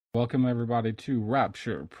Welcome everybody to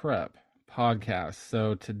Rapture Prep Podcast.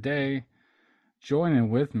 So today, joining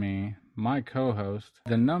with me, my co-host,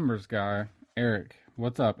 the numbers guy, Eric.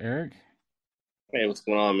 What's up, Eric? Hey, what's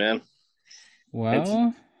going on, man? And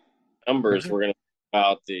Well, numbers, every we're going to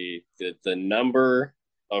talk about the number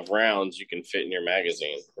of rounds you can fit in your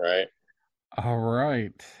magazine, right? all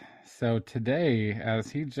right. So today,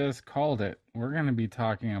 as he just called it, we're going to be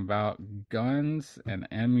talking about guns and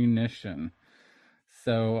ammunition.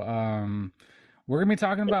 So, we're going to be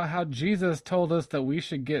talking about how Jesus told us that we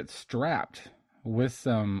should get strapped with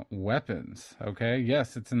some weapons. Okay.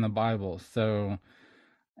 Yes, it's in the Bible. So,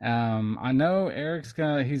 I know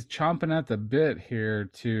he's chomping at the bit here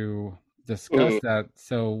to discuss Mhm. that.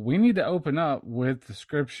 So we need to open up with the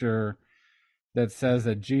scripture that says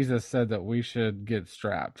that Jesus said that we should get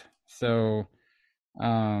strapped. So,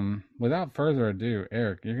 without further ado,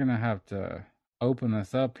 Eric, you're going to have to open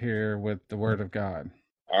us up here with the word of God.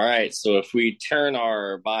 All right. So if we turn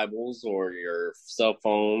our Bibles or your cell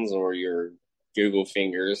phones or your Google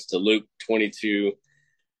fingers to Luke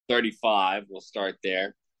 22:35, we'll start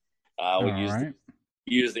there. We'll All right.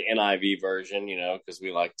 use the NIV version, because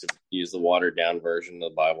we like to use the watered down version of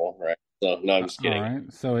the Bible, right? So, no, I'm just All kidding.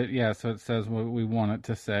 right. So it says what we want it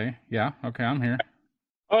to say. Yeah. Okay. I'm here.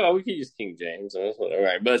 Oh, no, we could use King James. All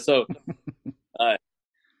right. But so, uh,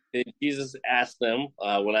 Then Jesus asked them,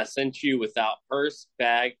 when I sent you without purse,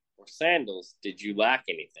 bag, or sandals, did you lack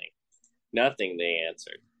anything? Nothing, they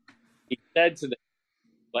answered. He said to them,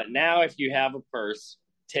 but now if you have a purse,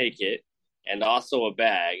 take it, and also a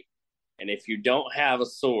bag. And if you don't have a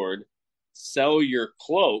sword, sell your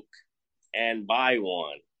cloak and buy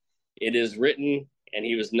one. It is written, and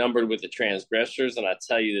he was numbered with the transgressors. And I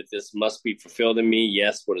tell you that this must be fulfilled in me.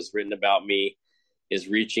 Yes, what is written about me is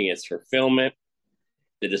reaching its fulfillment.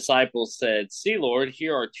 The disciples said, see, Lord,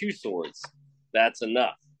 here are two swords. That's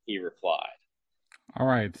enough, he replied. All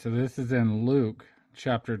right. So this is in Luke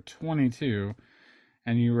chapter 22.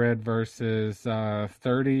 And you read verses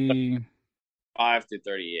 30, 5 through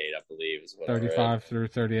 38, I believe, is what I read. 35 through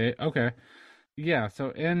 38. Okay. Yeah,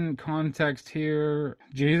 so in context here,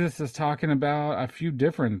 Jesus is talking about a few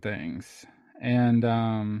different things.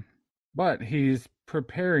 And but he's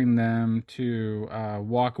preparing them to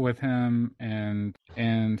walk with him and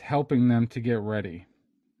helping them to get ready.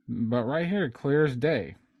 But right here, clear as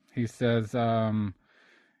day, he says,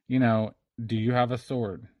 you know, do you have a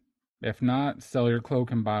sword? If not, sell your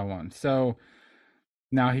cloak and buy one. So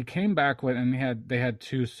now he came back with, and they had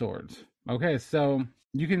two swords. Okay, so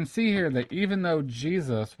you can see here that even though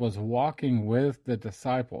Jesus was walking with the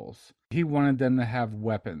disciples, he wanted them to have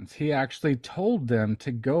weapons. He actually told them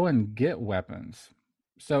to go and get weapons.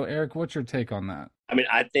 So, Eric, what's your take on that? I mean,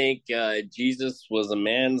 I think Jesus was a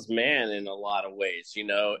man's man in a lot of ways.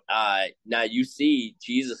 Now you see,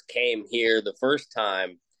 Jesus came here the first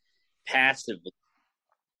time passively,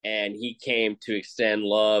 and he came to extend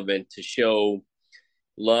love and to show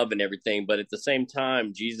love and everything. But at the same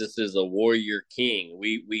time, Jesus is a warrior king.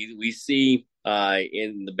 We see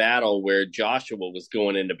in the battle where Joshua was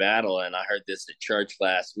going into battle, and I heard this at church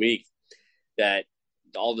last week, that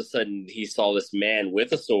all of a sudden he saw this man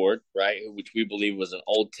with a sword, right, which we believe was an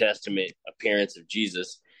Old Testament appearance of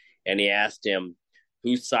Jesus, and he asked him,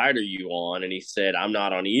 "Whose side are you on?" And he said, "I'm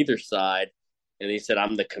not on either side." And he said,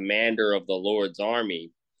 "I'm the commander of the Lord's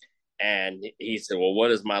army." And he said, well, what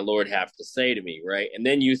does my Lord have to say to me? Right. And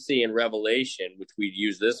then you see in Revelation, which we've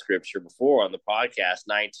used this scripture before on the podcast,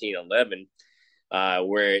 19:11,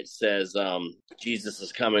 where it says, Jesus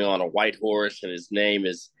is coming on a white horse and his name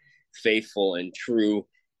is faithful and true.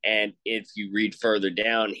 And if you read further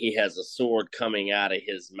down, he has a sword coming out of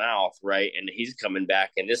his mouth, right? And he's coming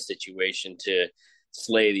back in this situation to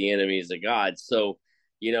slay the enemies of God. So,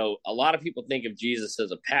 a lot of people think of Jesus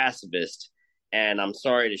as a pacifist, and I'm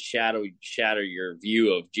sorry to shatter your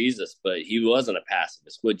view of Jesus, but he wasn't a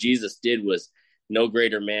pacifist. What Jesus did was, no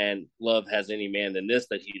greater man love has any man than this,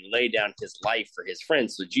 that he laid down his life for his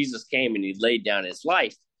friends. So Jesus came and he laid down his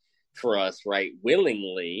life for us, right,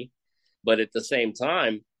 willingly. But at the same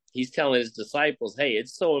time, he's telling his disciples, hey,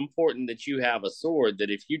 it's so important that you have a sword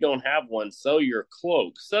that if you don't have one, sell your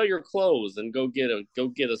cloak, sell your clothes, and go get a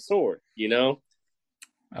sword,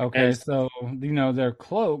 Okay, And so, their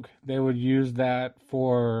cloak, they would use that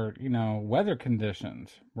for, weather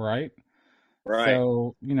conditions, right? right,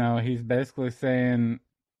 So, he's basically saying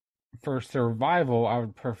for survival, I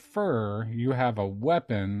would prefer you have a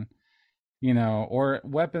weapon, or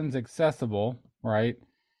weapons accessible, right?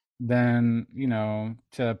 Than,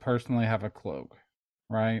 to personally have a cloak,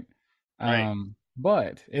 right? right.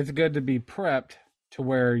 But it's good to be prepped to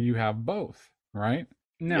where you have both, right?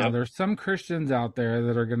 Now, Yep. there's some Christians out there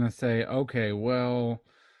that are going to say, okay, well,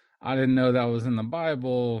 I didn't know that was in the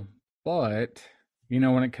Bible, but,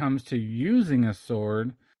 when it comes to using a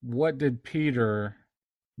sword, what did Peter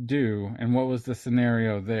do and what was the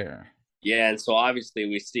scenario there? Yeah, and so obviously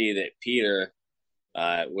we see that Peter,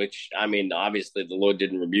 which I mean, obviously the Lord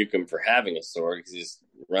didn't rebuke him for having a sword because he's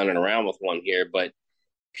running around with one here, but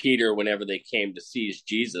Peter, whenever they came to seize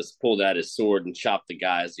Jesus, pulled out his sword and chopped the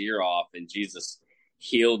guy's ear off, and Jesus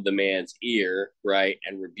healed the man's ear, right,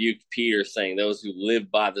 and rebuked Peter, saying, "Those who live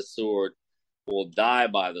by the sword will die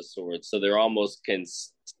by the sword." So there almost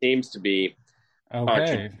seems to be contra-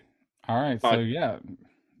 Okay. All right. So yeah,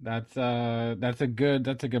 that's a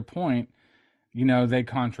good point. They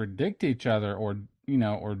contradict each other, or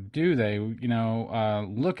or do they?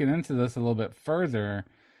 Looking into this a little bit further,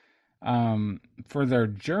 for their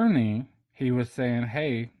journey, he was saying,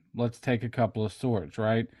 "Hey, let's take a couple of swords,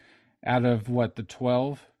 right? Out of what, the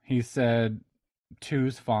 12, he said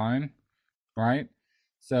two's fine, right?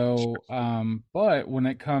 So, but when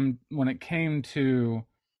it came to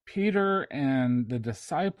Peter and the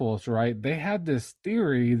disciples, right, they had this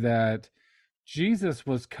theory that Jesus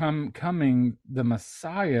was coming, the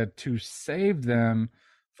Messiah, to save them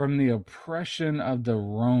from the oppression of the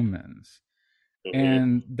Romans. Mhm.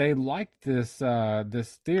 And they liked this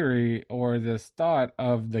theory, or this thought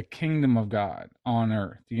of the kingdom of God on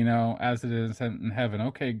earth, as it is in heaven.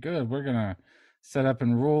 Okay, good. We're gonna set up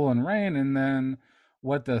and rule and reign, and then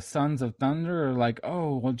what, the sons of thunder are like,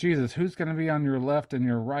 oh well, Jesus, who's gonna be on your left and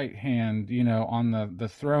your right hand, on the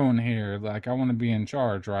throne here? Like, I want to be in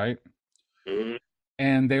charge, right? Mhm.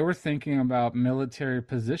 And they were thinking about military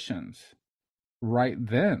positions right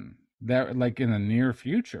then, that, like, in the near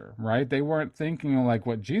future, right? They weren't thinking like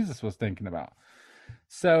what Jesus was thinking about.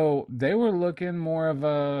 So they were looking more of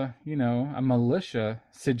a militia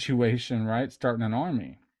situation, right? Starting an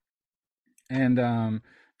army. And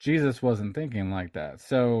Jesus wasn't thinking like that.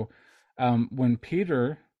 So when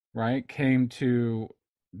Peter, right, came to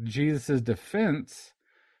Jesus's defense,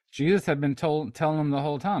 Jesus had been telling him the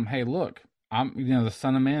whole time, "Hey, look, the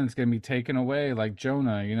Son of Man is going to be taken away like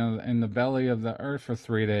Jonah, in the belly of the earth for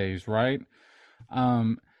 3 days, right?"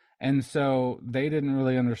 Um, and so they didn't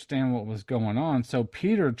really understand what was going on. So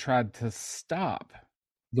Peter tried to stop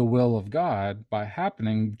the will of God by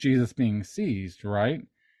happening, Jesus being seized, right?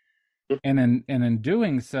 And in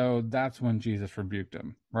doing so, that's when Jesus rebuked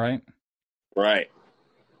him, right? Right.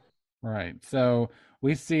 Right. So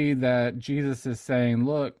we see that Jesus is saying,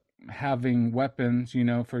 look, having weapons,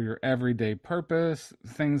 for your everyday purpose,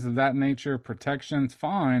 things of that nature, protection's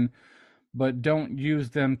fine, but don't use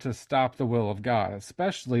them to stop the will of God,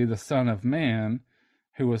 especially the Son of Man,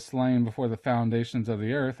 who was slain before the foundations of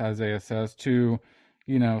the earth, Isaiah says, to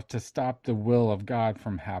stop the will of God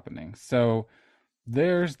from happening. So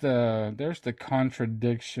there's the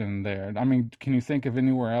contradiction there. I mean, can you think of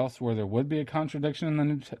anywhere else where there would be a contradiction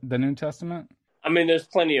in the New Testament? I mean, there's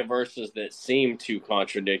plenty of verses that seem to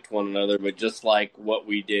contradict one another, but just like what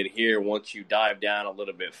we did here, once you dive down a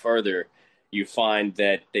little bit further, you find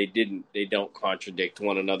that they don't contradict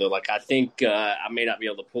one another. Like I think I may not be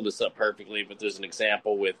able to pull this up perfectly, but there's an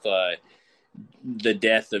example with the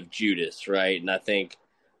death of Judas, right? And I think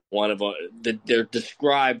one of they're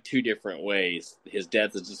described two different ways. His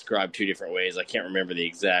death is described two different ways. I can't remember the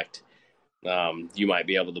exact. You might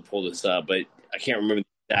be able to pull this up, but I can't remember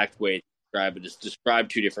the exact way it's described. But it's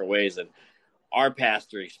described two different ways, and our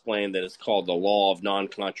pastor explained that it's called the law of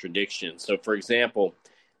non-contradiction. So, for example,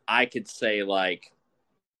 I could say like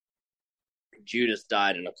Judas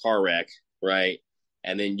died in a car wreck, right?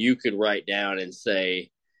 And then you could write down and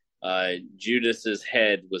say Judas's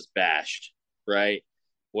head was bashed, right?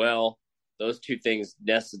 Well, those two things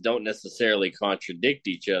don't necessarily contradict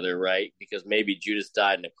each other, right? Because maybe Judas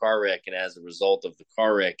died in a car wreck, and as a result of the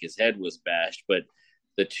car wreck, his head was bashed, but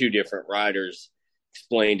the two different writers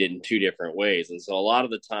explained it in two different ways. And so a lot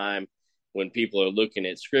of the time when people are looking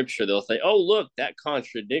at scripture, they'll say, oh, look, that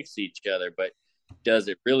contradicts each other. But does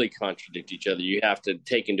it really contradict each other? You have to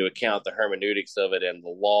take into account the hermeneutics of it and the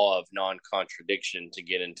law of non-contradiction to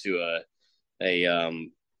get into a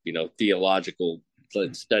theological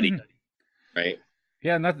study, right?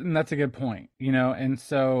 Yeah, and that's a good point. And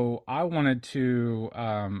so I wanted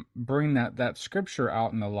to bring that scripture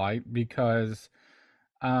out in the light, because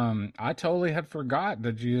I totally had forgot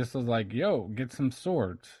that Jesus was like, "Yo, get some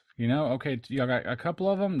swords." Okay, y'all got a couple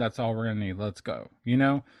of them. That's all we're gonna need. Let's go.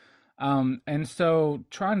 And so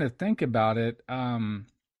trying to think about it,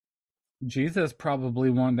 Jesus probably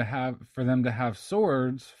wanted to have for them to have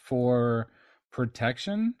swords for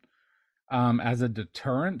protection, as a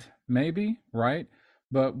deterrent, maybe, right?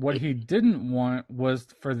 But what he didn't want was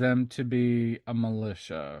for them to be a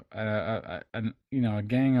militia, a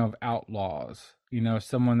gang of outlaws.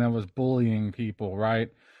 Someone that was bullying people, right?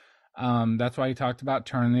 That's why he talked about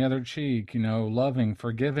turning the other cheek, loving,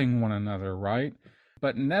 forgiving one another, right?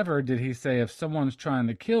 But never did he say if someone's trying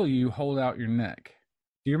to kill you, hold out your neck.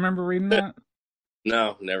 Do you remember reading that?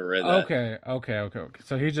 No, never read that. Okay.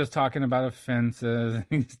 So he's just talking about offenses.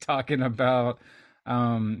 He's talking about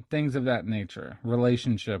things of that nature,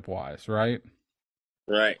 relationship wise, right?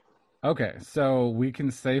 Right. Okay, so we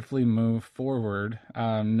can safely move forward,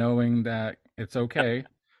 knowing that it's okay.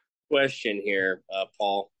 Question here,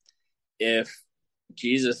 Paul. If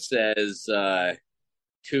Jesus says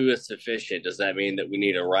two is sufficient, does that mean that we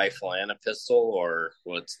need a rifle and a pistol, or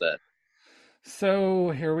what's that?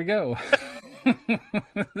 So here we go.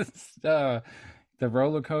 uh, the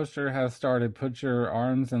roller coaster has started. Put your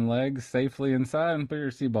arms and legs safely inside and put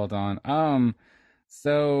your seatbelt on.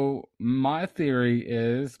 So my theory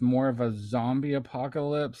is more of a zombie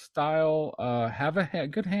apocalypse style. Have a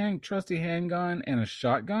good trusty handgun and a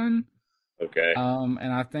shotgun. Okay.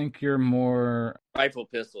 And I think you're more Rifle,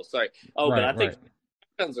 pistol. Sorry. Oh, but right, I think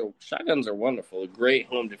right. shotguns are wonderful. A great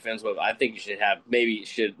home defense weapon. I think you should have maybe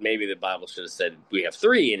the Bible should have said we have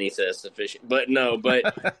three, and he says sufficient. But no,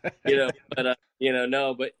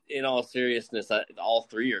 no. But in all seriousness, all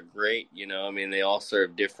three are great. I mean, they all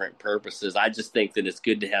serve different purposes. I just think that it's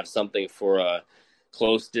good to have something for a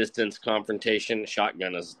close distance confrontation.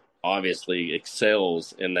 Shotgun is obviously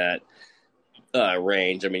excels in that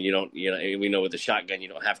range. I mean, we know with the shotgun, you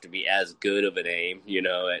don't have to be as good of an aim,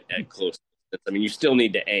 at close distance. I mean, you still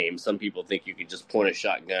need to aim. Some people think you could just point a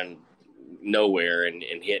shotgun nowhere and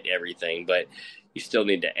hit everything, but you still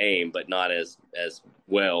need to aim, but not as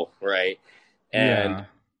well, right? And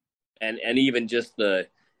Yeah. and even just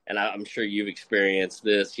and I'm sure you've experienced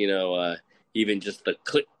this, even just the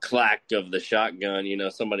click clack of the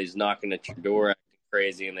shotgun. Somebody's knocking at your door acting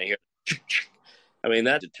crazy, and they hear. I mean,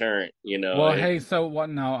 that's deterrent. Well, hey, so what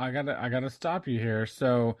now? I gotta stop you here.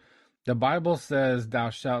 So the Bible says thou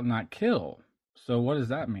shalt not kill. So what does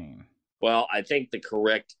that mean? Well, I think the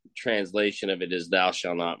correct translation of it is "Thou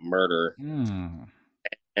shalt not murder," Hmm.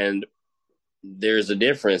 and there's a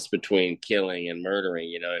difference between killing and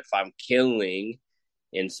murdering. If I'm killing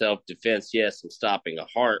in self-defense, yes, I'm stopping a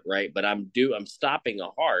heart, right? But I'm stopping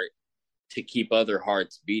a heart to keep other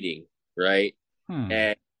hearts beating, right? Hmm.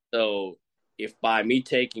 And so if by me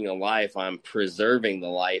taking a life, I'm preserving the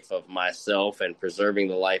life of myself and preserving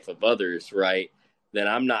the life of others, right? Then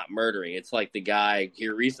I'm not murdering. It's like the guy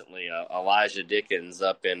here recently, Elijah Dickens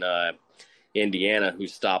up in Indiana, who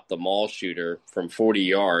stopped the mall shooter from 40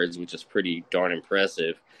 yards, which is pretty darn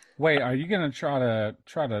impressive. Wait, are you gonna try to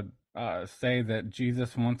say that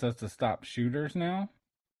Jesus wants us to stop shooters now?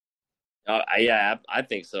 Yeah, I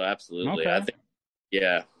think so. Absolutely. I Okay. think,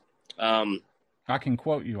 yeah. Um, I can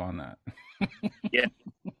quote you on that. yeah,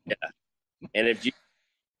 yeah. And if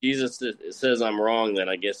Jesus says I'm wrong, then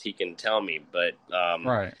I guess he can tell me.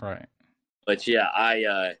 Right, right. But yeah,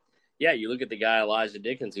 yeah, you look at the guy Elijah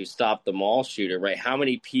Dickens who stopped the mall shooter, right? How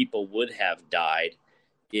many people would have died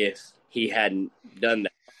if he hadn't done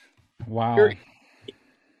that? You're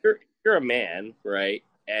Wow. you're a man, right?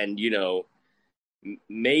 And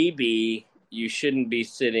maybe you shouldn't be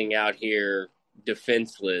sitting out here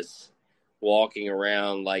defenseless, walking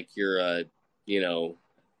around like you're you know,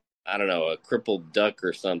 I don't know, a crippled duck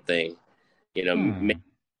or something. You know, Hmm.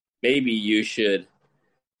 maybe you should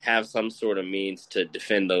have some sort of means to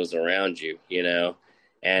defend those around you,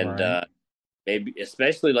 and Right. maybe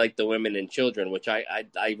especially like the women and children, which I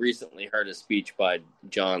recently heard a speech by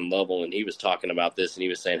John Lovell, and he was talking about this, and he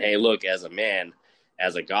was saying, hey, look, as a man,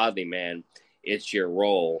 as a godly man, it's your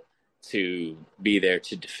role to be there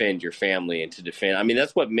to defend your family and to defend. I mean,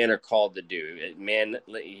 that's what men are called to do. Men,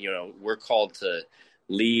 we're called to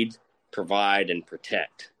lead, provide, and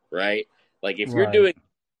protect, right? Like if you're Right. doing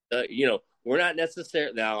we're not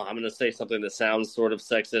necessarily, now I'm going to say something that sounds sort of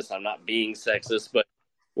sexist. I'm not being sexist, but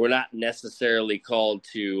we're not necessarily called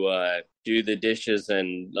to do the dishes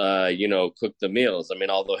and cook the meals. I mean,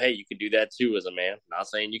 although hey, you can do that too as a man. Not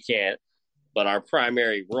saying you can't, but our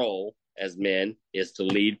primary role as men is to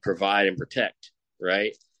lead, provide, and protect,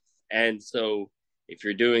 right? And so if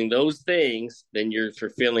you're doing those things, then you're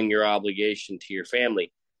fulfilling your obligation to your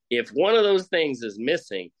family. If one of those things is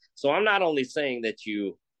missing, so I'm not only saying that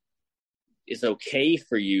it's okay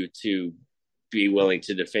for you to be willing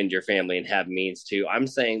to defend your family and have means to. I'm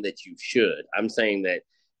saying that you should. I'm saying that,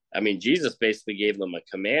 I mean, Jesus basically gave them a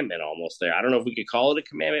commandment almost there. I don't know if we could call it a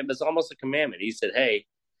commandment, but it's almost a commandment. He said, hey,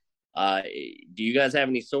 do you guys have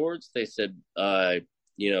any swords? They said,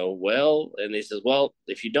 well, and they says, well,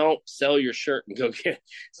 if you don't, sell your shirt and go get,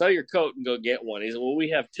 sell your coat and go get one. He said, well, we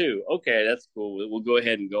have two. Okay, that's cool. We'll go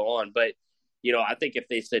ahead and go on. But, I think if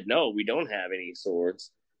they said, no, we don't have any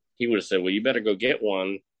swords, he would have said, well, you better go get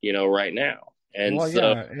one, right now. And Well,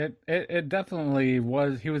 so, yeah, it definitely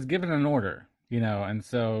was. He was given an order, and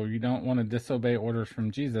so you don't want to disobey orders from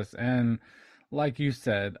Jesus. And like you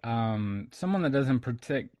said, someone that doesn't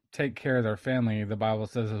protect take care of their family, the Bible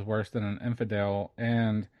says, is worse than an infidel.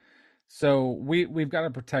 And so we've got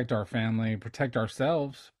to protect our family, protect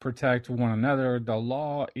ourselves, protect one another. The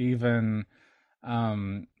law even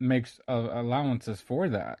makes allowances for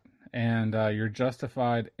that, and you're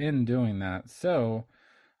justified in doing that. So.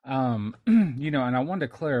 And I wanted to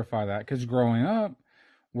clarify that because growing up,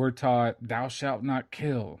 we're taught thou shalt not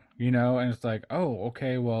kill, and it's like, oh,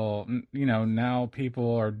 okay, well, now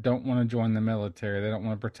people don't want to join the military. They don't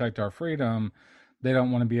want to protect our freedom. They don't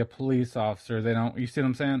want to be a police officer. They don't, you see what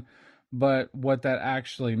I'm saying? But what that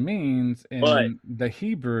actually means but, in the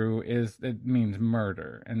Hebrew is it means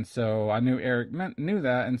murder. And so I knew Eric knew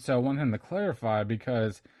that. And so I wanted him to clarify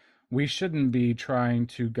because we shouldn't be trying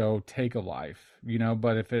to go take a life,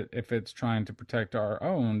 but if it's trying to protect our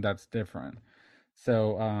own, that's different.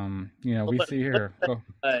 So, we but see here. Go.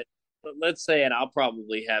 uh, let's say, and I'll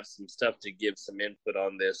probably have some stuff to give some input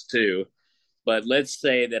on this too. But let's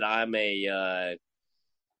say that I'm I'm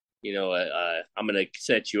going to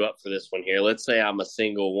set you up for this one here. Let's say I'm a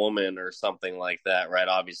single woman or something like that, right?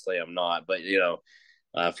 Obviously, I'm not, but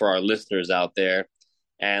for our listeners out there,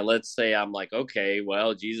 and let's say I'm like, okay,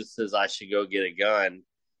 well, Jesus says I should go get a gun.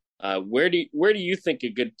 Where do you think a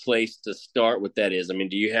good place to start with that is? I mean,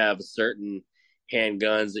 do you have certain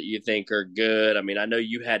handguns that you think are good? I mean, I know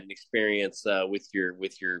you had an experience with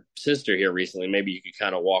your sister here recently. Maybe you could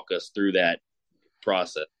kind of walk us through that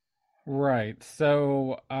process. Right.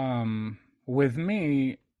 So, with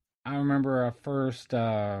me, I remember I first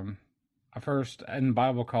in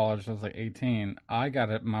Bible college. I was like 18. I got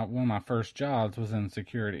it. One of my first jobs was in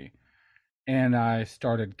security. And I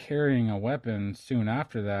started carrying a weapon soon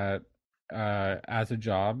after that, as a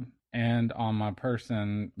job and on my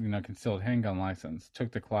person, concealed handgun license.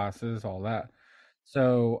 Took the classes, all that.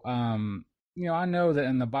 So, I know that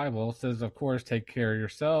in the Bible it says, of course, take care of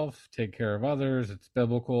yourself, take care of others. It's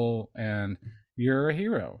biblical, and you're a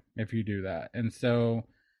hero if you do that. And so,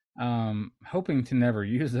 hoping to never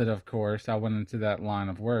use it, of course, I went into that line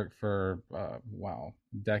of work for, wow,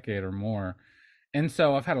 decade or more. And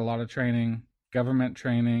so I've had a lot of training, government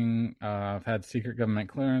training. I've had secret government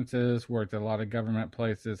clearances, worked at a lot of government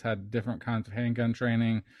places, had different kinds of handgun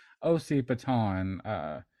training, OC baton,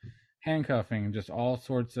 handcuffing, just all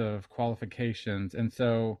sorts of qualifications. And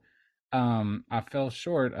so I fell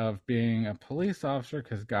short of being a police officer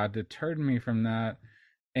because God deterred me from that.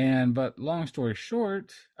 But long story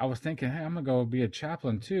short, I was thinking, hey, I'm gonna go be a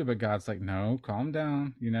chaplain too. But God's like, no, calm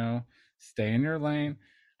down, stay in your lane.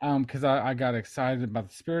 Because I got excited about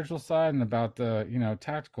the spiritual side and about the,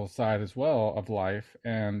 tactical side as well of life.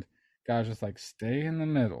 And God's just like, stay in the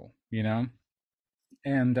middle,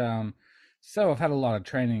 And so I've had a lot of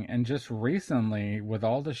training. And just recently, with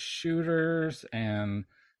all the shooters and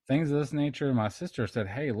things of this nature, my sister said,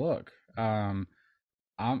 hey, look, I'm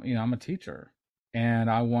a teacher, and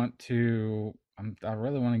I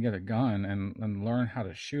really want to get a gun and learn how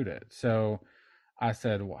to shoot it. So I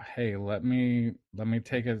said, well, hey, let me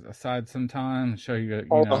take it aside sometime and show you,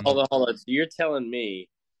 Hold on, hold on, hold on. So you're telling me,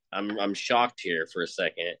 I'm shocked here for a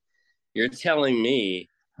second. You're telling me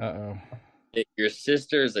uh-oh, that your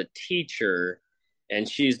sister is a teacher and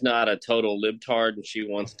she's not a total libtard and she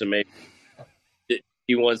wants to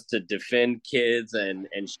defend kids and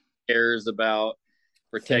she cares about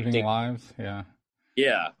saving protecting. lives, yeah.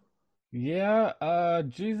 Yeah. Yeah,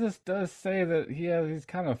 Jesus does say that he's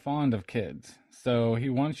kind of fond of kids. So he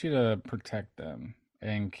wants you to protect them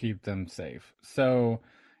and keep them safe. So,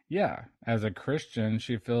 yeah, as a Christian,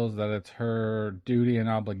 she feels that it's her duty and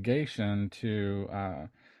obligation to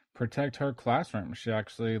protect her classroom. She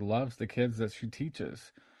actually loves the kids that she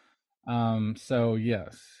teaches. So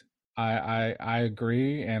yes, I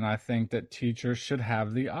agree, and I think that teachers should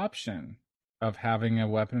have the option of having a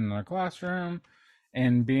weapon in their classroom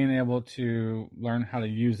and being able to learn how to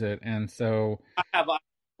use it. And so, I have a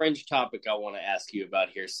fringe topic I want to ask you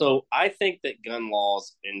about here. So I think that gun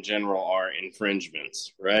laws in general are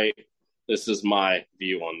infringements, right? This is my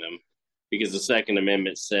view on them because the Second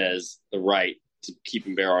Amendment says the right to keep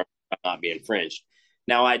and bear arms not be infringed.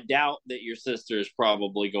 Now, I doubt that your sister is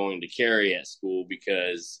probably going to carry at school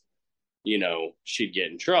because, she'd get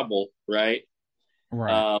in trouble, right?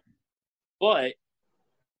 right. Uh, but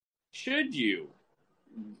should you?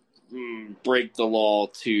 break the law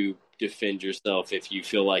to defend yourself if you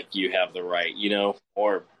feel like you have the right,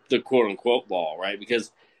 or the quote unquote law, right?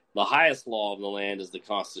 Because the highest law in the land is the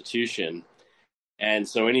Constitution. And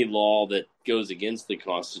so any law that goes against the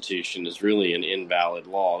Constitution is really an invalid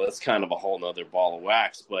law. That's kind of a whole nother ball of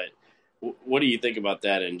wax. But what do you think about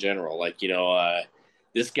that in general? Like,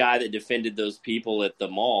 this guy that defended those people at the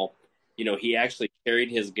mall, he actually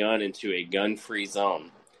carried his gun into a gun-free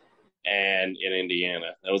zone and in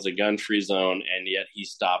Indiana. That was a gun-free zone, and yet he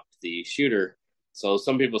stopped the shooter. So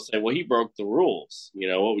some people say, well, he broke the rules.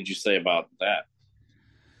 What would you say about that?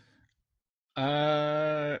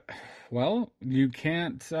 Uh, well, you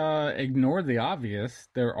can't ignore the obvious.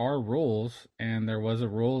 There are rules, and there was a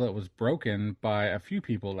rule that was broken by a few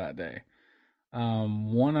people that day.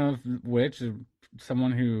 One of which is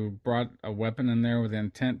someone who brought a weapon in there with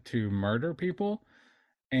intent to murder people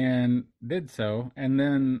and did so, and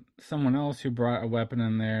then someone else who brought a weapon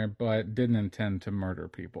in there but didn't intend to murder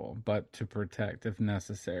people, but to protect if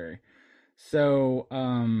necessary. So,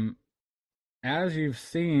 as you've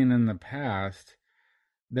seen in the past,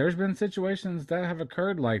 there's been situations that have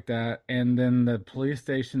occurred like that, and then the police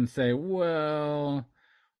station say, well,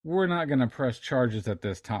 we're not going to press charges at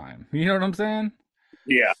this time. You know what I'm saying?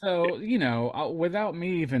 Yeah. So, without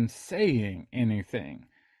me even saying anything,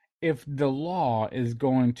 if the law is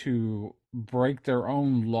going to break their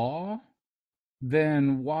own law,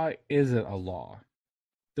 then why is it a law?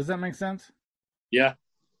 Does that make sense? Yeah.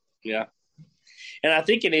 Yeah. And I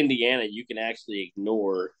think in Indiana, you can actually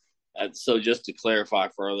ignore. So just to clarify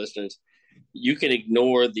for our listeners, you can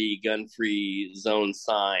ignore the gun-free zone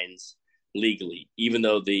signs legally, even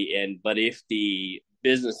though but if the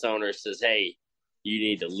business owner says, "Hey, you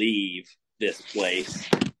need to leave this place,"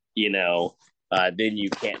 then you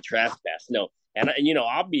can't trespass. No, and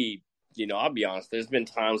I'll be honest. There's been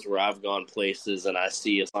times where I've gone places and I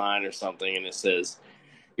see a sign or something and it says,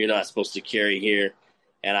 "You're not supposed to carry here."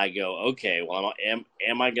 And I go, okay, well,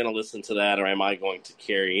 am I going to listen to that, or am I going to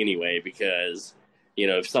carry anyway? Because,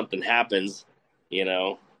 if something happens, you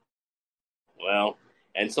know, well,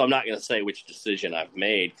 and so I'm not going to say which decision I've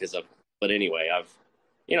made but anyway,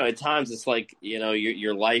 at times it's like,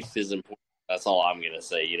 your life is important. That's all I'm going to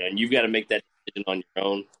say, and you've got to make that decision on your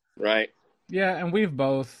own, right? Yeah, and we've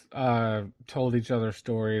both told each other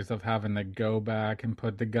stories of having to go back and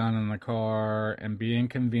put the gun in the car and be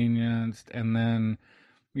inconvenienced. And then,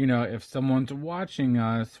 if someone's watching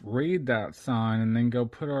us, read that sign and then go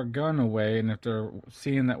put our gun away. And if they're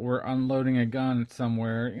seeing that we're unloading a gun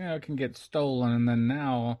somewhere, it can get stolen. And then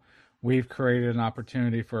now we've created an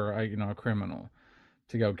opportunity for a criminal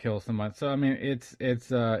to go kill somebody. So I mean, it's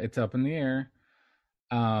up in the air.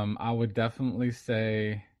 I would definitely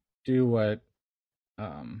say do what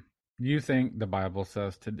um, you think the Bible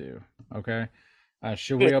says to do. Okay.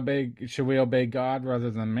 Should we obey God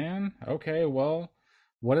rather than man? Okay, well,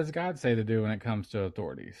 what does God say to do when it comes to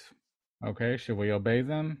authorities? Okay, should we obey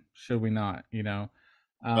them? Should we not?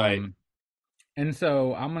 Right, Um, and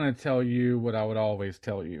so I'm gonna tell you what I would always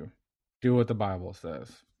tell you: do what the Bible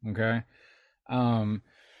says. Okay. Um,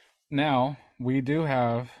 Now we do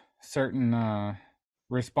have certain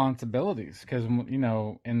responsibilities because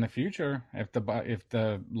in the future, if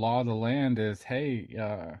the law of the land is, hey,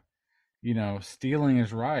 stealing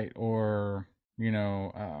is right, or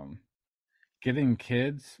getting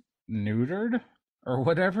kids neutered or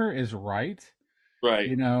whatever is right. right.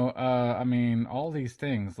 I mean, all these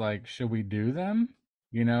things, like, should we do them?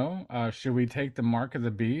 Should we take the mark of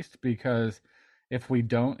the beast? Because if we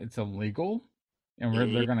don't, it's illegal and they're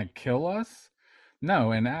Hmm. going to kill us.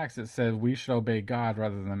 No, in Acts it said we should obey God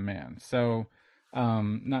rather than man. So,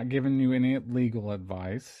 not giving you any legal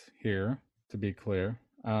advice here, to be clear.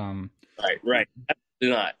 Right, right.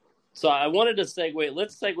 Absolutely not. So I wanted to segue.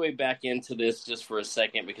 Let's segue back into this just for a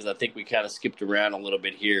second because I think we kind of skipped around a little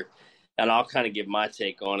bit here, and I'll kind of give my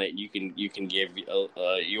take on it. You can give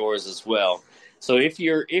yours as well. So if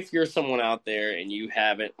you're someone out there and you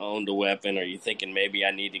haven't owned a weapon, or you're thinking maybe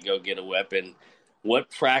I need to go get a weapon,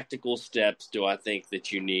 what practical steps do I think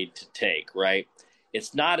that you need to take? Right.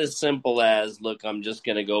 It's not as simple as, look, I'm just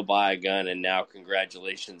going to go buy a gun and now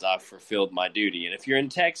congratulations, I've fulfilled my duty. And if you're in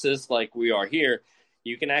Texas like we are here,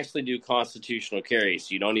 you can actually do constitutional carry.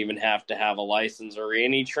 So you don't even have to have a license or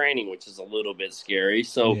any training, which is a little bit scary.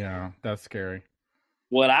 So Yeah, that's scary.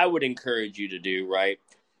 what I would encourage you to do, right?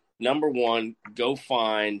 Number one, go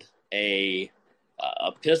find a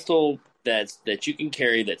pistol that you can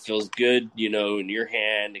carry that feels good, in your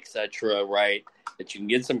hand, etc. Right? That you can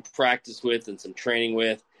get some practice with and some training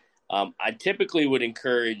with. I typically would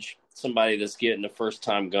encourage somebody that's getting a first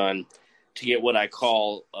time gun to get what I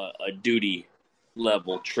call a duty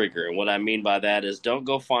level trigger. And what I mean by that is don't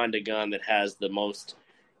go find a gun that has the most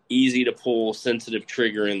easy to pull sensitive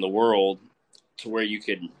trigger in the world to where you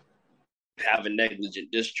could have a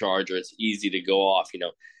negligent discharge or it's easy to go off.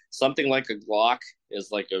 Something like a Glock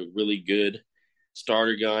is like a really good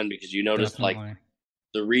starter gun because you notice like Definitely.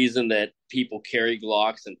 the reason that people carry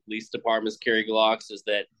Glocks and police departments carry Glocks is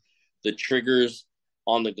that the triggers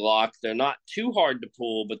on the Glock, they're not too hard to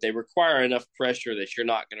pull, but they require enough pressure that you're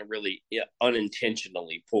not going to really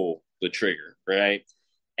unintentionally pull the trigger, right?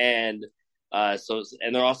 And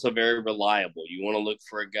and they're also very reliable. You want to look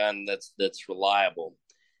for a gun that's reliable.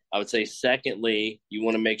 I would say, secondly, you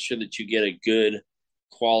want to make sure that you get a good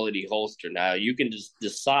quality holster. Now, you can just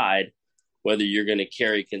decide whether you're going to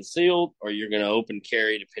carry concealed or you're going to open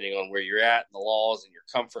carry, depending on where you're at, and the laws and your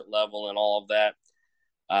comfort level and all of that.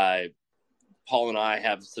 Paul and I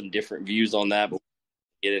have some different views on that, but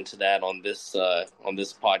we'll get into that on this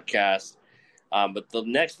podcast. But the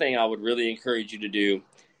next thing I would really encourage you to do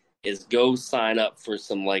is go sign up for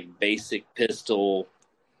some like basic pistol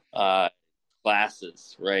uh,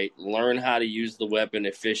 classes, right? Learn how to use the weapon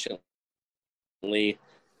efficiently.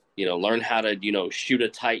 Learn how to shoot a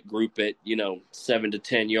tight group at 7 to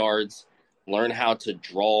 10 yards. Learn how to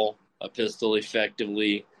draw a pistol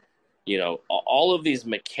effectively. All of these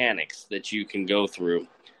mechanics that you can go through.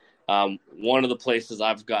 One of the places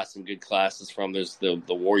I've got some good classes from, there's the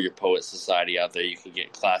Warrior Poet Society out there. You can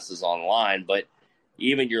get classes online, but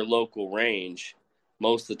even your local range,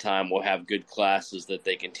 most of the time, will have good classes that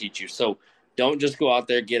they can teach you. So don't just go out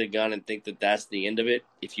there, get a gun, and think that that's the end of it.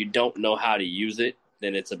 If you don't know how to use it,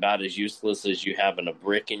 then it's about as useless as you having a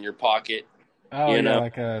brick in your pocket, Oh you yeah, know?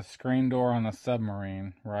 like a screen door on a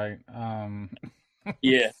submarine, right?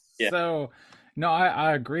 Yeah, yeah. So no,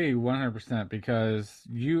 I agree 100% because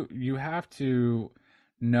you have to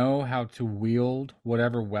know how to wield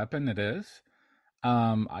whatever weapon it is.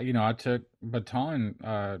 I took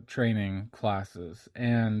baton training classes,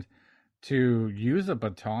 and to use a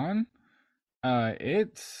baton,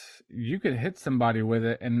 it's you could hit somebody with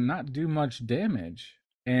it and not do much damage.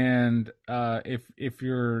 And if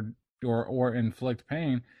you're or inflict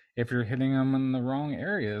pain if you're hitting them in the wrong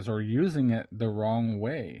areas or using it the wrong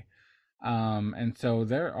way. And so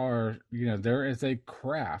there is a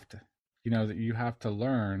craft, that you have to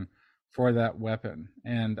learn for that weapon.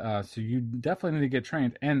 And so you definitely need to get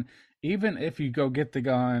trained. And even if you go get the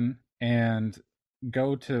gun and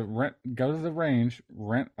go to the range,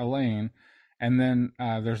 rent a lane, and then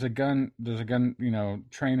there's a gun,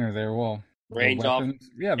 trainer there. Well, the Range off. weapons,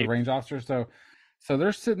 yeah, the range officer. So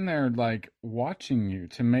they're sitting there like watching you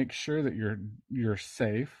to make sure that you're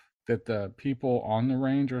safe, that the people on the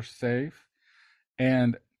range are safe.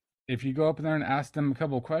 And if you go up there and ask them a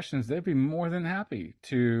couple of questions, they'd be more than happy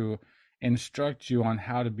to instruct you on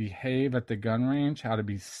how to behave at the gun range, how to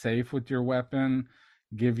be safe with your weapon,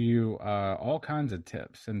 give you all kinds of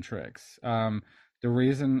tips and tricks. The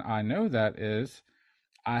reason I know that is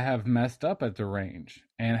I have messed up at the range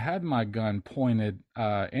and had my gun pointed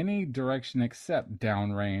any direction except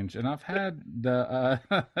downrange, and I've had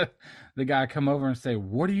the guy come over and say,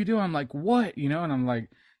 "What are you doing?" I'm like, "What?" And I'm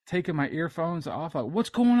like taking my earphones off, like,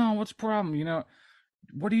 "What's going on? What's the problem?"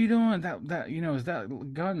 "What are you doing? Is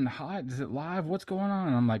that gun hot? Is it live? What's going on?"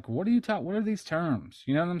 And I'm like, "What are you talking? What are these terms?"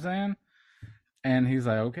 You know what I'm saying? And he's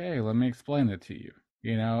like, "Okay, let me explain it to you."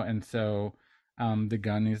 And so the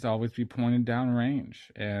gun needs to always be pointed down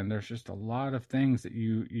range, and there's just a lot of things that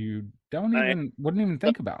you don't I even wouldn't even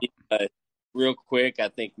think about. uh, real quick, I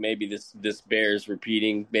think maybe this bears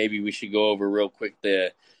repeating. Maybe we should go over real quick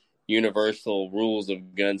the universal rules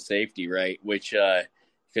of gun safety, right? Which,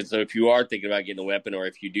 because so if you are thinking about getting a weapon, or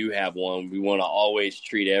if you do have one, we want to always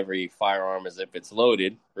treat every firearm as if it's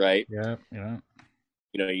loaded, right? Yeah, yeah,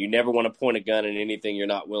 You never want to point a gun at anything you're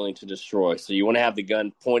not willing to destroy. So you want to have the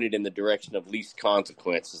gun pointed in the direction of least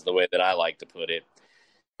consequence, is the way that I like to put it.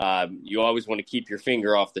 You always want to keep your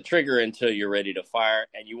finger off the trigger until you're ready to fire,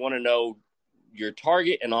 and you want to know your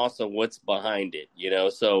target and also what's behind it.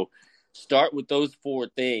 So start with those four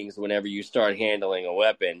things whenever you start handling a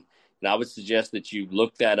weapon. And I would suggest that you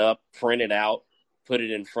look that up, print it out, put it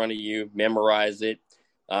in front of you, memorize it.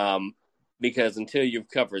 Because until you've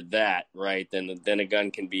covered that, right, then a gun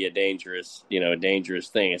can be a dangerous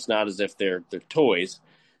thing. It's not as if they're toys,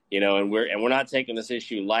 and we're not taking this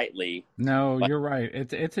issue lightly. no, But you're right.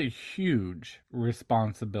 It's a huge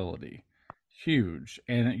responsibility, huge.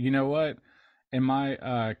 And you know what? In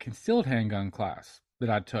my concealed handgun class that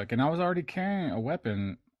I took, and I was already carrying a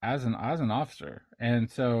weapon as an officer, and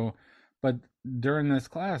so, but during this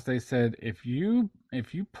class, they said if you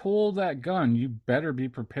pull that gun, you better be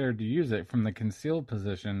prepared to use it from the concealed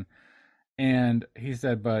position. And he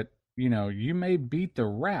said, but you may beat the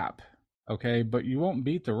rap, okay, but you won't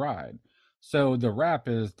beat the ride. So the rap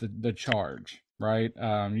is the charge, right?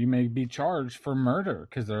 You may be charged for murder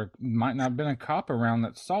because there might not have been a cop around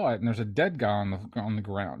that saw it, and there's a dead guy on the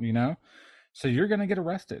ground. So you're gonna get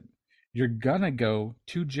arrested. You're gonna go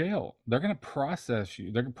to jail. They're gonna process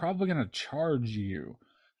you. They're probably gonna charge you,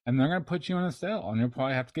 and they're gonna put you in a cell, and you'll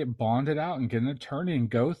probably have to get bonded out and get an attorney and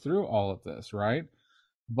go through all of this, right?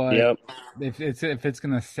 But Yep. if it's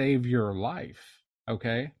going to save your life,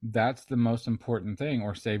 okay, that's the most important thing,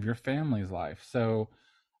 or save your family's life. So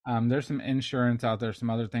there's some insurance out there, some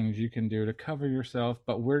other things you can do to cover yourself,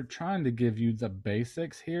 but we're trying to give you the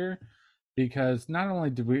basics here because not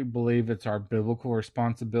only do we believe it's our biblical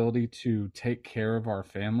responsibility to take care of our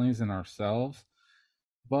families and ourselves,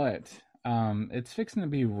 but it's fixing to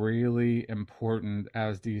be really important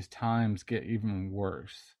as these times get even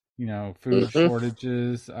worse. Food Hmm.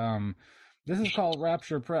 shortages. This is called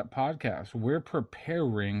Rapture Prep Podcast. We're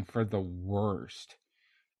preparing for the worst.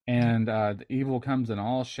 And the evil comes in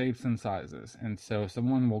all shapes and sizes. And so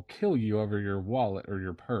someone will kill you over your wallet or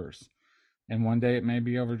your purse. And one day it may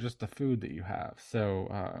be over just the food that you have.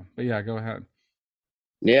 So, but yeah, go ahead.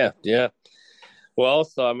 Yeah, yeah. Well,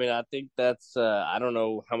 so I mean, I think that's I don't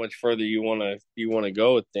know how much further you want to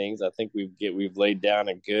go with things. I think we've laid down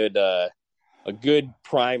a good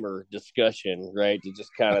primer discussion, right? To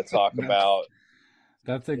just kind of talk That's about.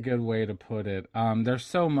 That's a good way to put it. There's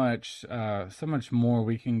so much more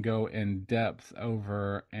we can go in depth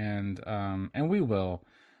over, and we will.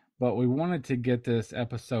 But we wanted to get this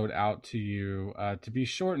episode out to you to be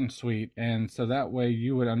short and sweet, and so that way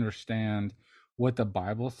you would understand what the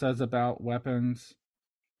Bible says about weapons.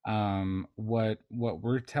 What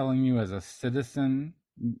we're telling you as a citizen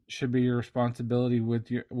should be your responsibility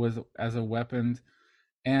with as a weapon,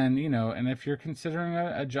 and if you're considering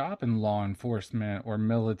a job in law enforcement or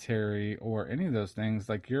military or any of those things,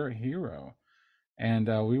 like, you're a hero. And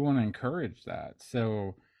we want to encourage that.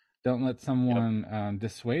 So don't let Yep, someone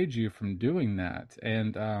dissuade you from doing that.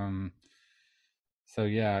 And so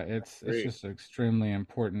yeah, it's agree. just extremely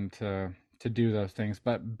important to do those things.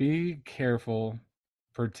 But be careful.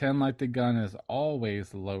 Pretend like the gun is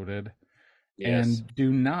always loaded. Yes. And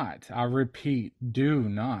do not, I repeat, do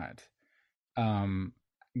not um,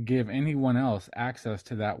 give anyone else access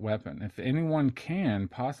to that weapon. If anyone can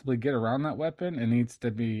possibly get around that weapon, it needs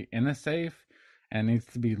to be in a safe and needs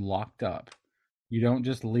to be locked up. You don't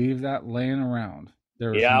just leave that laying around.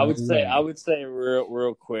 There is Yeah, I no would say I way. would say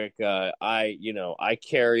real quick. I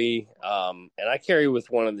carry and I carry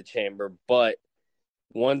with one in the chamber, but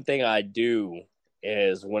one thing I do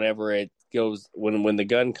is whenever it goes when the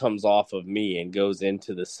gun comes off of me and goes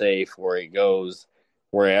into the safe or it goes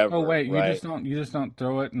Oh wherever, wait, you right? just don't you just don't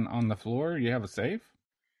throw it on the floor? You have a safe?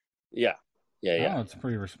 Yeah. Yeah, yeah. Oh, it's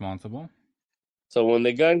pretty responsible. So when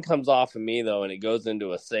the gun comes off of me though and it goes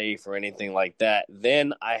into a safe or anything like that,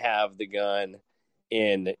 then I have the gun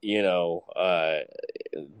in,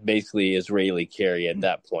 basically Israeli carry at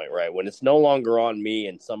that point, right? When it's no longer on me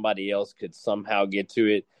and somebody else could somehow get to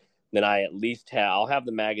it, then I at least I'll have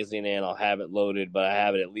the magazine in, I'll have it loaded, but I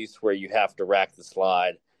have it at least where you have to rack the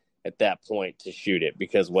slide at that point to shoot it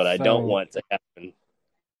because what I don't So want to happen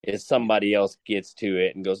is somebody else gets to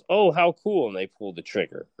it and goes, "Oh, how cool!" and they pull the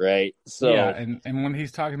trigger, right? yeah, So, and when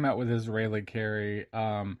he's talking about with Israeli carry,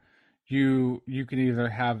 you can either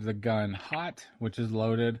have the gun hot, which is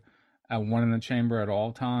loaded, one in the chamber at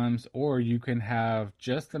all times, or you can have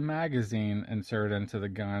just the magazine inserted into the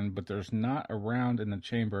gun, but there's not a round in the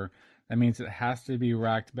chamber. That means it has to be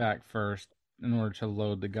racked back first in order to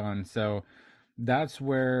load the gun. So that's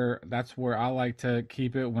where I like to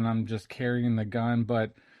keep it when I'm just carrying the gun.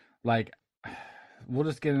 But like, we'll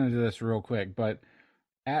just get into this real quick. But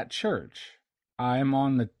at church, I'm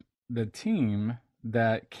on the team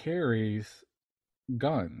that carries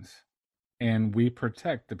guns, and we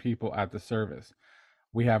protect the people at the service.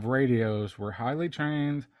 We have radios. We're highly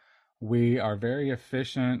trained. We are very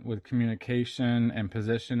efficient with communication and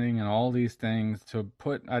positioning and all these things to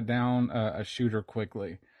put down a shooter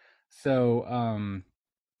quickly. So,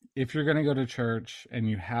 if you're going to go to church and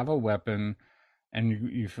you have a weapon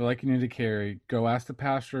and you feel like you need to carry, go ask the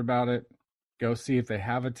pastor about it. Go see if they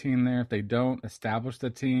have a team there. If they don't, establish the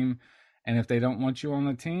team. And if they don't want you on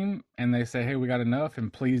the team and they say, hey, we got enough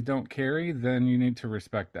and please don't carry, then you need to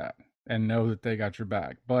respect that and know that they got your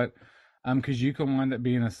back. But because you can wind up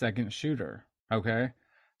being a second shooter. Okay.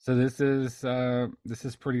 So this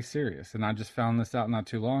is pretty serious. And I just found this out not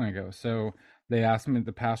too long ago. So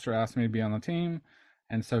the pastor asked me to be on the team,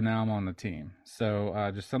 and so now I'm on the team.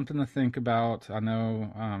 So just something to think about. I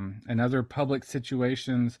know in other public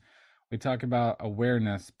situations We talk about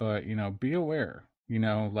awareness, but be aware.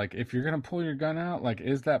 Like if you're gonna pull your gun out, like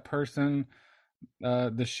is that person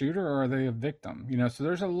the shooter or are they a victim? So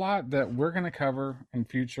there's a lot that we're gonna cover in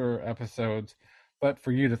future episodes, but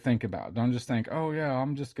for you to think about. Don't just think, oh yeah,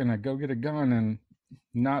 I'm just gonna go get a gun and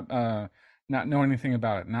not not know anything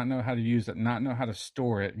about it, not know how to use it, not know how to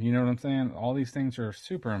store it. You know what I'm saying? All these things are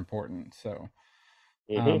super important. So,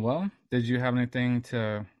 Hmm. well, did you have anything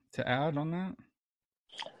to add on that?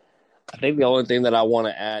 I think the only thing that I want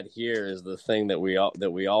to add here is the thing that we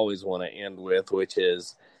always want to end with, which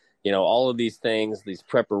is, all of these things, these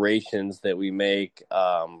preparations that we make,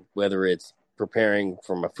 whether it's preparing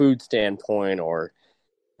from a food standpoint or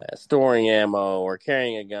storing ammo or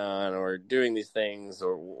carrying a gun or doing these things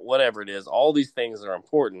or whatever it is, all these things are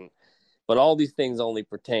important, but all these things only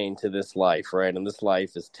pertain to this life, right? And this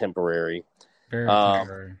life is temporary. Very Um,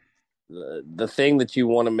 temporary. the thing that you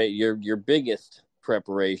want to make your biggest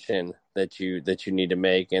preparation that you need to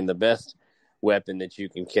make, and the best weapon that you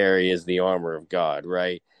can carry is the armor of God,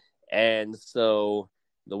 right? And so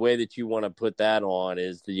the way that you want to put that on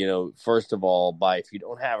is that, first of all, by if you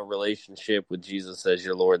don't have a relationship with Jesus as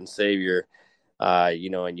your Lord and Savior,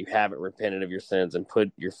 and you haven't repented of your sins and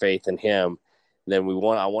put your faith in Him, then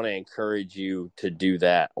I want to encourage you to do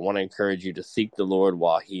that. I want to encourage you to seek the Lord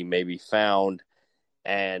while He may be found,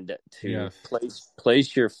 and to Yes.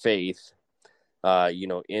 place your faith,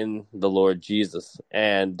 in the Lord Jesus.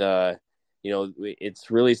 And it's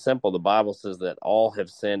really simple. The Bible says that all have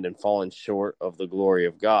sinned and fallen short of the glory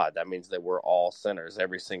of God. That means that we're all sinners,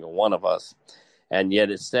 every single one of us. And yet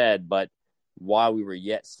it said, but while we were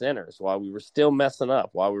yet sinners, while we were still messing up,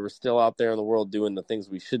 while we were still out there in the world doing the things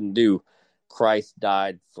we shouldn't do, Christ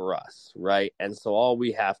died for us, right? And so all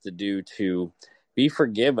we have to do to be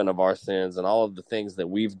forgiven of our sins and all of the things that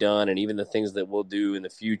we've done and even the things that we'll do in the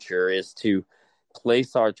future is to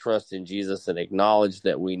place our trust in Jesus and acknowledge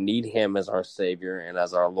that we need Him as our Savior and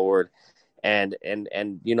as our Lord. And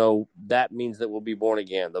that means that we'll be born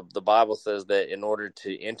again. The Bible says that in order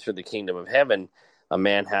to enter the kingdom of heaven, a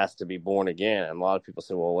man has to be born again. And a lot of people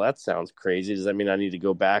say, well, that sounds crazy. Does that mean I need to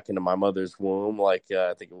go back into my mother's womb? Like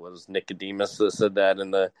I think it was Nicodemus that said that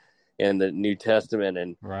in the New Testament.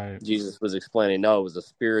 And Right. Jesus was explaining, no, it was a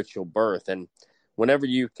spiritual birth. And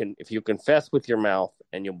if you confess with your mouth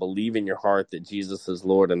and you'll believe in your heart that Jesus is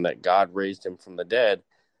Lord and that God raised Him from the dead,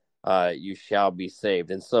 you shall be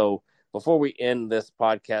saved. And so before we end this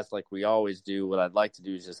podcast, like we always do, what I'd like to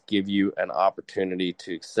do is just give you an opportunity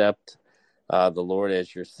to accept the Lord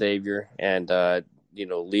as your Savior, and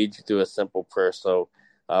lead you through a simple prayer. So,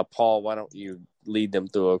 Paul, why don't you lead them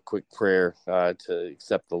through a quick prayer to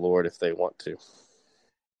accept the Lord if they want to?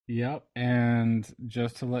 Yep. And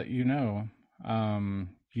just to let you know,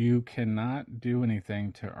 you cannot do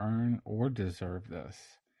anything to earn or deserve this.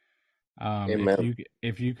 If Amen.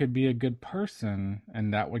 you could be a good person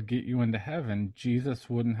and that would get you into heaven, Jesus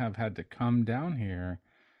wouldn't have had to come down here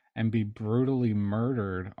and be brutally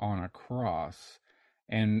murdered on a cross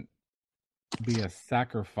and be a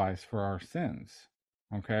sacrifice for our sins.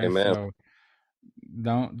 Okay, Amen. so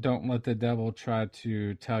don't let the devil try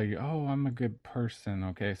to tell you, "Oh, I'm a good person."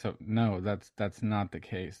 Okay? So no, that's not the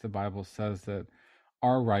case. The Bible says that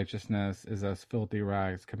our righteousness is as filthy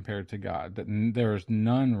rags compared to God. That there is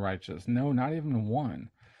none righteous. No, not even one.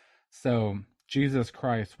 So Jesus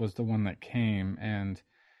Christ was the one that came, and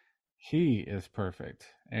He is perfect,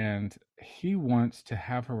 and He wants to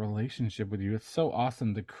have a relationship with you. It's so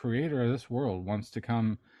awesome. The creator of this world wants to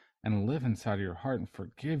come and live inside of your heart and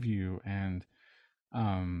forgive you and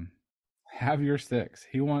um have your six.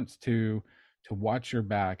 He wants to watch your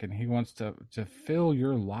back, and He wants to fill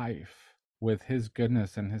your life with His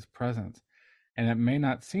goodness and His presence. And it may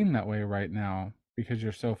not seem that way right now because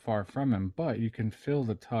you're so far from Him, but you can feel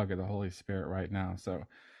the tug of the Holy Spirit right now. So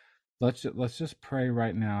let's just pray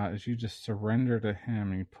right now as you just surrender to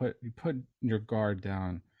Him and you put your guard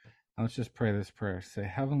down. And let's just pray this prayer. Say,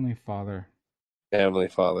 Heavenly Father, Heavenly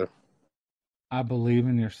Father, I believe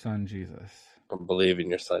in your Son Jesus. I believe in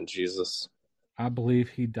your Son Jesus. I believe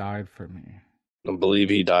He died for me I believe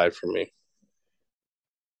He died for me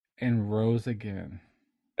and rose again.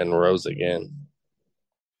 and rose again.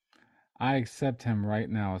 I accept Him right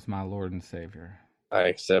now as my Lord and Savior. I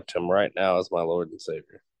accept Him right now as my Lord and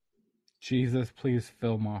Savior. Jesus, please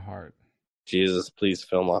fill my heart. Jesus, please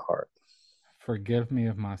fill my heart. Forgive me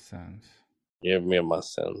of my sins. Forgive me of my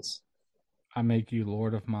sins. I make you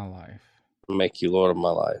Lord of my life. Make you Lord of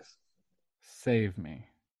my life. Save me.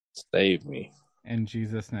 Save me. In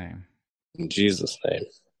Jesus' name. In Jesus' name.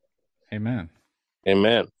 Amen.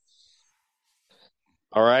 Amen.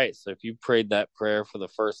 All right. So if you prayed that prayer for the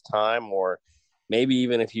first time, or maybe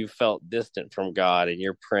even if you felt distant from God and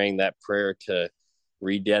you're praying that prayer to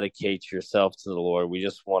rededicate yourself to the Lord, we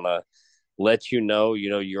just want to let you know,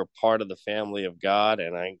 you're part of the family of God.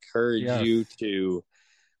 And I encourage you Yes. to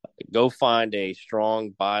go find a strong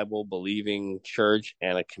Bible believing church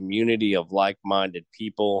and a community of like minded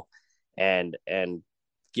people, and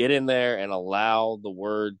get in there and allow the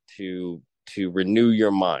word to renew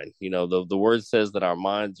your mind. You know, the word says that our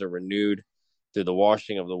minds are renewed through the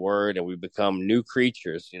washing of the word, and we become new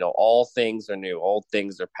creatures. You know, all things are new, all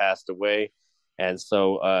things are passed away. And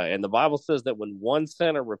so, and the Bible says that when one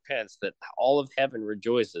sinner repents, that all of heaven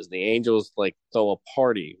rejoices. The angels like throw a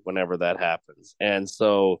party whenever that happens. And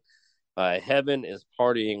so, heaven is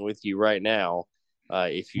partying with you right now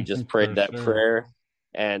if you just For prayed that sure. prayer.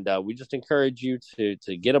 And we just encourage you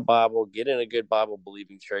to get a Bible, get in a good Bible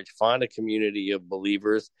believing church, find a community of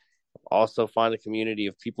believers, also find a community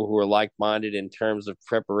of people who are like minded in terms of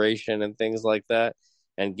preparation and things like that,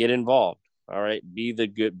 and get involved. All right, be the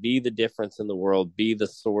good, be the difference in the world, be the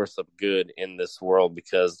source of good in this world,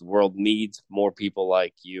 because the world needs more people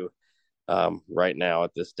like you right now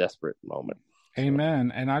at this desperate moment. So.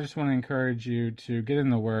 Amen. And I just want to encourage you to get in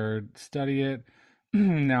the Word, study it.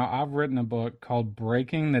 Now, I've written a book called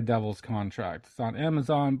Breaking the Devil's Contract. It's on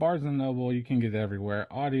Amazon, Barnes and Noble. You can get it everywhere.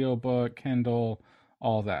 Audiobook, Kindle,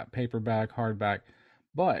 all that, paperback, hardback.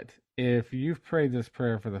 But if you've prayed this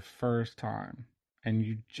prayer for the first time and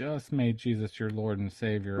you just made Jesus your Lord and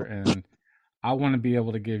Savior, and I want to be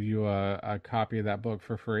able to give you a copy of that book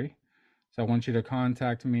for free. So I want you to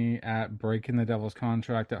contact me at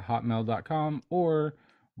breakingthedevilscontract at hotmail.com or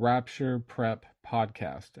rapture prep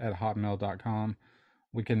podcast at hotmail.com.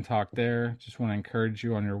 We can talk there. Just want to encourage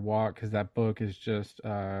you on your walk, because that book is just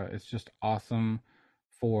it's just awesome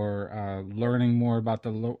for learning more about the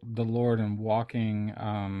Lord and walking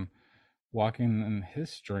in His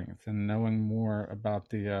strength and knowing more about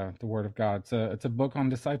the Word of God. It's a book on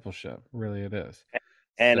discipleship, really it is.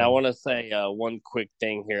 And I So want to say one quick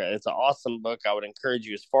thing here. It's an awesome book. I would encourage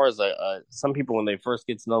you, as far as some people, when they first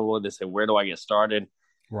get to know the Lord, they say, "Where do I get started?"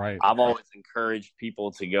 right, I've always encouraged people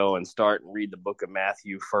to go and start and read the book of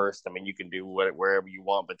Matthew first. I mean, you can do wherever you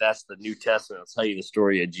want, but that's the New Testament. It'll tell you the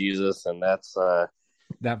story of Jesus, and that's that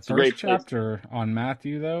it's a first great place. chapter on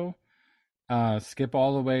Matthew though, skip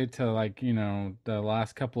all the way to, like, the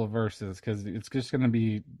last couple of verses, because it's just going to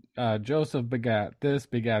be Joseph begat this,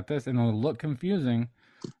 and it'll look confusing.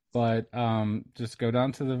 But just go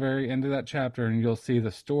down to the very end of that chapter, and you'll see the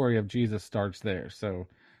story of Jesus starts there. So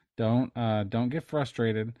don't get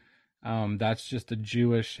frustrated. That's just a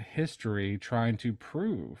Jewish history trying to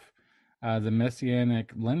prove the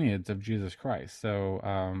messianic lineage of Jesus Christ. So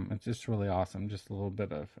it's just really awesome. Just a little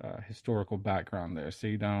bit of historical background there, so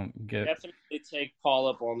you don't get Definitely take Paul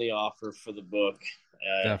up on the offer for the book.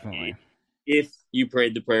 Uh, definitely. if you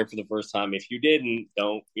prayed the prayer for the first time, if you didn't,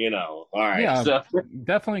 don't. All right. Yeah, So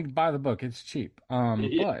definitely buy the book. It's cheap.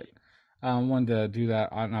 But I wanted to do that.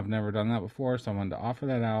 I've never done that before, so I wanted to offer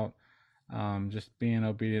that out. Just being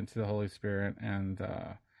obedient to the Holy Spirit, and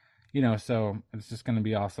so it's just going to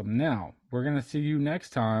be awesome. Now we're going to see you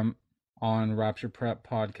next time on Rapture Prep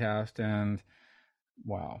Podcast, and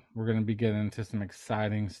wow, we're going to be getting into some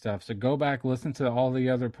exciting stuff. So go back, listen to all the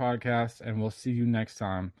other podcasts, and we'll see you next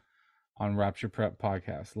time on Rapture Prep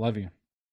Podcast. Love you.